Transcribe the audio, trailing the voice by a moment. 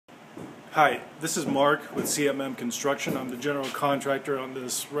Hi, this is Mark with CMM Construction. I'm the general contractor on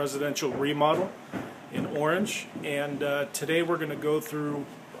this residential remodel in Orange, and today we're going to go through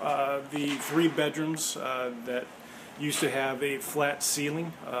the 3 bedrooms that used to have a flat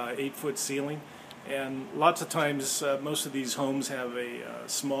ceiling, 8-foot ceiling, and lots of times most of these homes have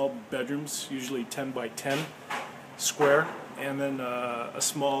small bedrooms, usually 10 by 10 square, and then a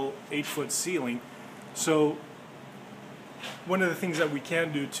small 8-foot ceiling. So one of the things that we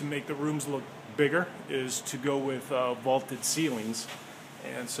can do to make the rooms look bigger is to go with vaulted ceilings.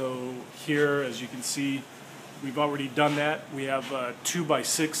 And so here, as you can see, we've already done that. We have 2 by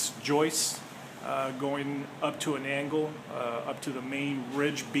 6 joists going up to an angle, up to the main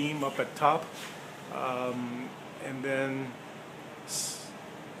ridge beam up at top, and then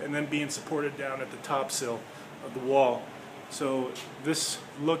being supported down at the top sill of the wall. So this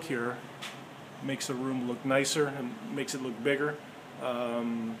look here makes the room look nicer and makes it look bigger.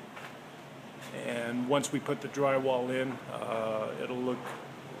 And once we put the drywall in, it'll look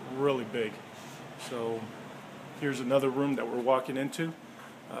really big. So here's another room that we're walking into.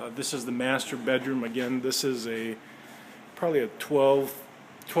 This is the master bedroom. Again, this is probably a 12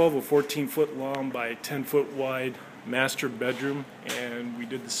 or 14 foot long by 10 foot wide master bedroom, and we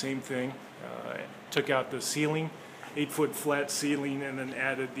did the same thing. Took out the ceiling, 8-foot flat ceiling, and then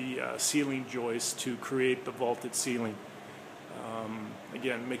added the ceiling joist to create the vaulted ceiling.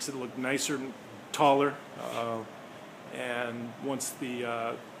 Again, makes it look nicer and taller. And once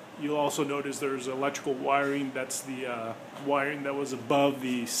you'll also notice there's electrical wiring. That's the wiring that was above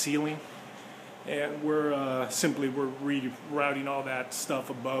the ceiling, and we're rerouting all that stuff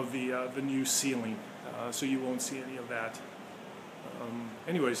above the new ceiling, so you won't see any of that.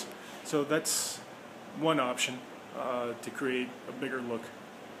 Anyways, so that's one option to create a bigger look.